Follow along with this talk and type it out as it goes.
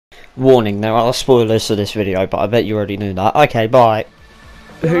Warning, there are spoilers for this video, but I bet you already knew that. Okay, bye.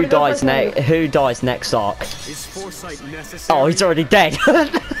 Who dies next? Who dies next arc? Is foresight necessary? Oh, he's already dead.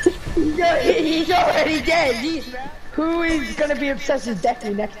 He's already dead. Who is gonna be obsessed with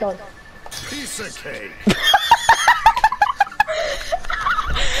Deku next arc? Piece of cake.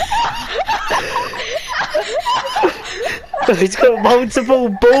 He's got multiple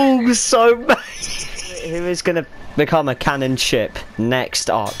balls, so who is gonna become a cannon ship next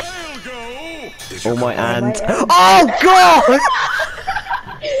arc? Oh my and oh god!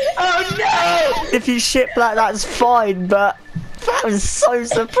 Oh no! If you ship that, that's fine, but that was so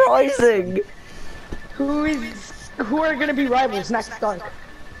surprising. Who are gonna be rivals next arc?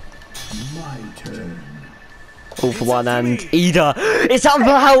 My turn. All for one and Ida. It's up for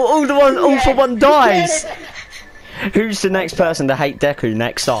how all for one dies. Who's the next person to hate Deku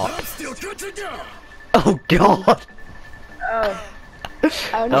next arc? I'm still good to go. Oh god. Oh.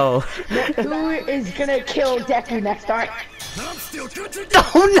 Oh. Who is gonna kill Deku next arc? I'm still good to go.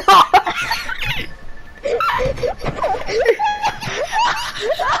 Oh no!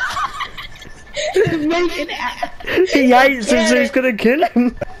 He hates him, so he's gonna kill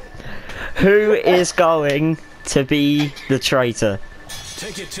him. Who is going to be the traitor?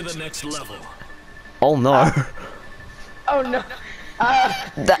 Take it to the next level. Oh no. Oh no.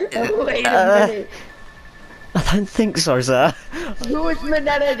 Wait a minute. I don't think so, sir. Who is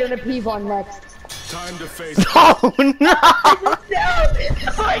Mineta gonna peeve on next? Time to face. Oh no! No!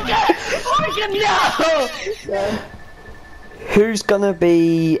 Oh my god! Oh my god, no! Who's gonna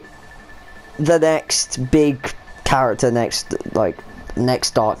be the next big character next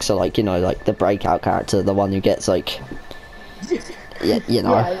arc? So like, you know, like the breakout character, the one who gets like, yeah, you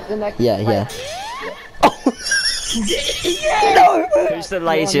know, Yeah, the next yeah. Yeah. No. Who's the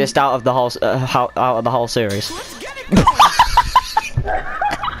laziest out of the whole series?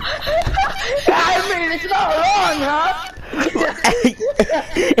 I mean, it's not wrong, huh?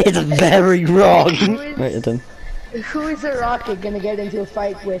 It's very wrong. Wait, then. Who is the Rocket gonna get into a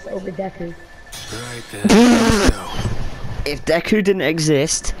fight with over Deku? Right then. If Deku didn't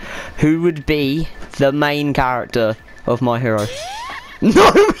exist, who would be the main character of My Hero?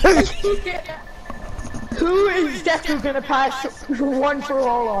 No! Who is Deku gonna pass one for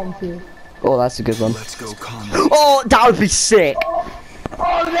all on to? Oh, that's a good one. Let's go calm. Oh, that would be sick!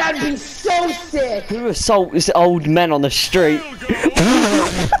 Oh, that'd be so sick! Who assaults old men on the street?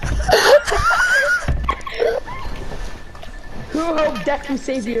 Who hope Deku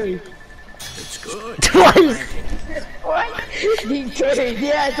saves Yuri? It's good. Twice! What? He did,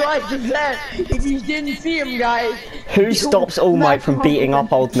 yeah, twice as that. If you didn't see him, guys. Who stops All Might from beating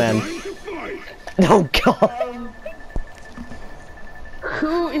up old men? Oh god!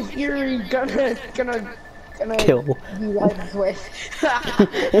 Who is Yuri gonna Kill. be rivals with?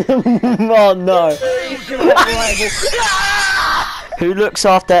 Oh no! Who looks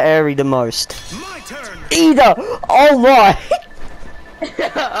after Eri the most? My turn. Ida! Oh my!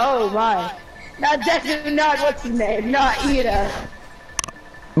 Oh my. Not Deku, not what's his name, not Ida.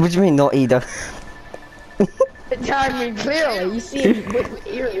 What do you mean, not Ida? I mean, clearly, you see him with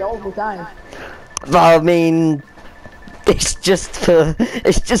Yuri all the time. I mean, it's just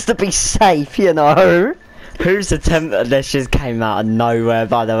to be safe, you know. Who's attempted? This just came out of nowhere,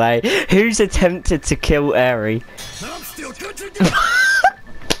 by the way. Who's attempted to kill Eri? I'm still good to go.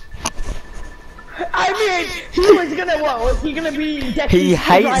 I mean, he was gonna, what, was he gonna be Deku's He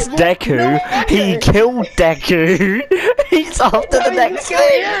hates rival? Deku. No He wonder. killed Deku. He's after the He's next gonna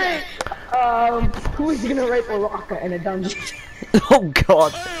thing. kill Yuri. Who is gonna rape a rocket in a dungeon? Oh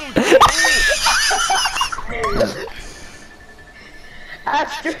god.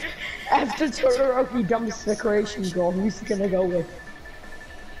 After Todoroki dumps the Croatian girl, who's he gonna go with?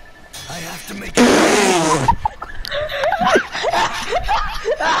 I have to make it.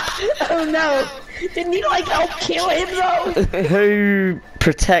 Oh no! Didn't he like help kill him though? Who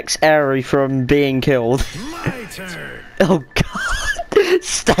protects Eri from being killed? My turn. Oh god.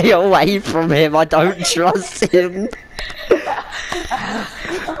 Stay away from him. I don't trust him.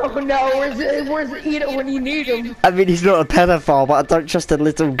 Oh no, where's Ida when you need him? I mean, he's not a pedophile, but I don't trust a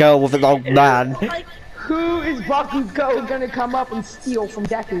little girl with an old man. Who is Bakugo gonna come up and steal from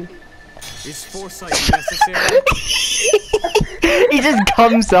Deku? Is foresight necessary? He just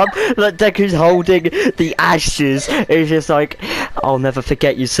comes up, like Deku's holding the ashes. He's just like, I'll never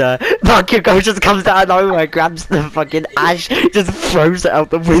forget you, sir. Bakugo just comes out of nowhere, grabs the fucking ash, just throws it out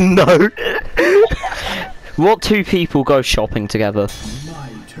the window. What two people go shopping together? My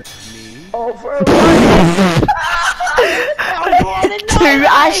turn. Me? Oh, for a Two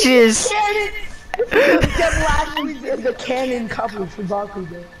ashes! The cannon cover for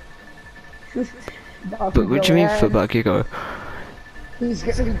Bakugo. But what do you mean for Bakugo? He's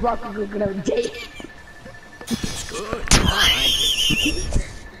gonna be Bakugo gonna date.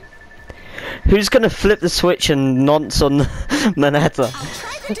 Who's gonna flip the switch and nonce on Manetta?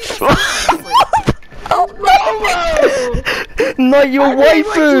 Oh No, your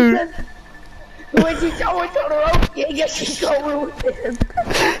waifu! When she's going to the rope, yeah, she's going with him.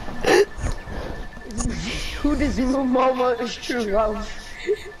 Who does Momo is true love?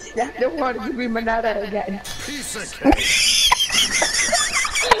 I don't want to be Manata again. Piece of cake.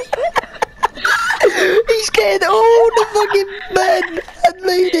 He's getting all the fucking men and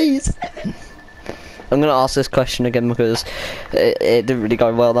ladies. I'm gonna ask this question again because it didn't really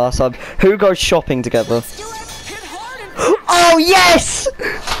go well last time. Who goes shopping together? Oh yes!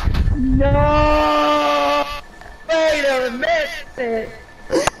 No! Wait a minute!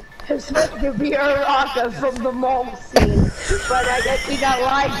 It's supposed to be Uraraka from the mall scene, but I guess we got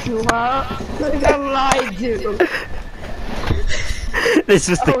lied to, huh? We got lied to. This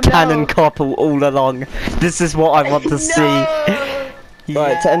was the Oh, canon no. couple all along. This is what I want to see. No!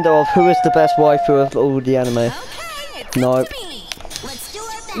 Right, to end off, who is the best waifu of all the anime? Okay, it's No. up to me. Let's do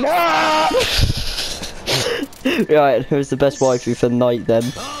our best. No! Right, who's the best waifu for Night then?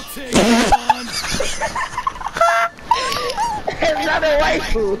 I'll take it on. Another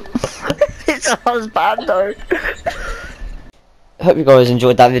waifu! It's a husbando. Hope you guys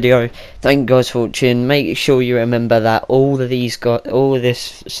enjoyed that video. Thank you guys for watching. Make sure you remember that all of this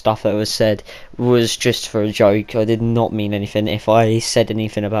stuff that was said was just for a joke. I did not mean anything. If I said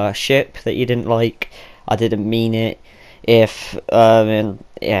anything about a ship that you didn't like, I didn't mean it. If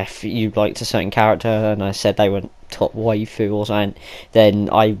you liked a certain character and I said they were top waifu or something, then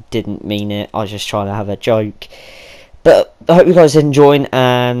I didn't mean it. I was just trying to have a joke. But I hope you guys are enjoying,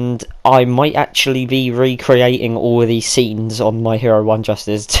 and I might actually be recreating all of these scenes on My Hero 1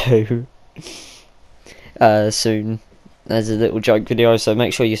 Justice 2 soon as a little joke video, so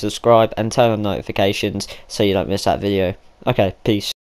make sure you subscribe and turn on notifications so you don't miss that video. Okay, peace.